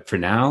future, but for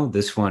now,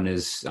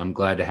 I'm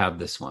glad to have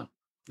this one.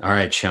 All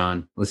right,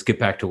 Sean, let's get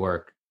back to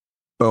work.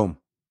 Boom.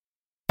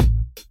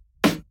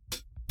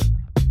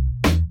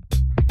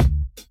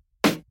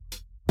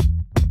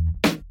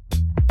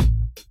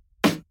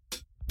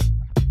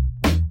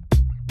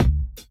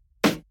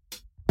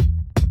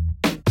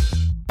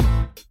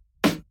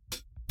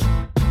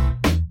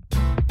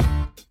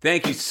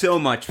 Thank you so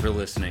much for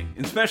listening.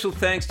 And special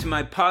thanks to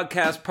my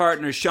podcast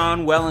partner,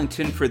 Sean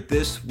Wellington, for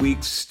this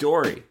week's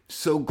story.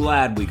 So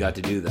glad we got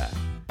to do that.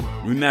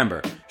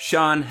 Remember,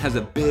 Sean has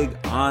a big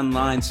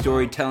online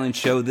storytelling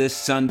show this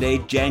Sunday,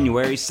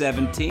 January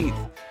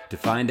 17th. To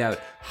find out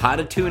how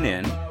to tune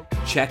in,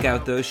 check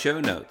out those show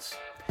notes.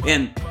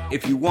 And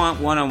if you want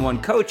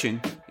one-on-one coaching,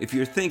 if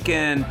you're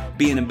thinking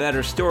being a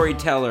better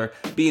storyteller,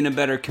 being a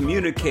better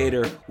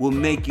communicator will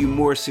make you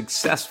more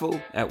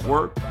successful at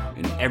work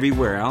and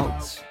everywhere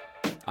else,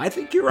 I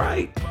think you're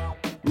right.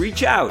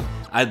 Reach out.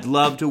 I'd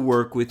love to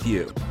work with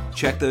you.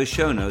 Check those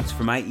show notes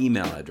for my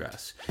email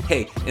address.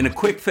 Hey, and a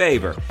quick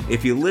favor,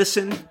 if you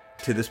listen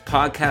to this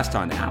podcast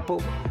on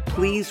Apple,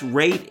 please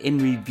rate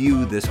and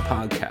review this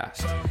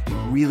podcast.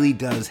 It really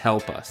does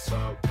help us.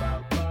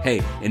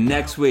 Hey, and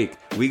next week,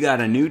 we got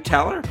a new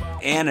teller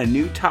and a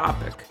new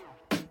topic.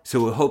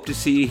 So we hope to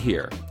see you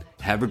here.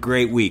 Have a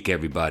great week,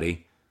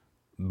 everybody.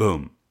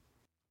 Boom.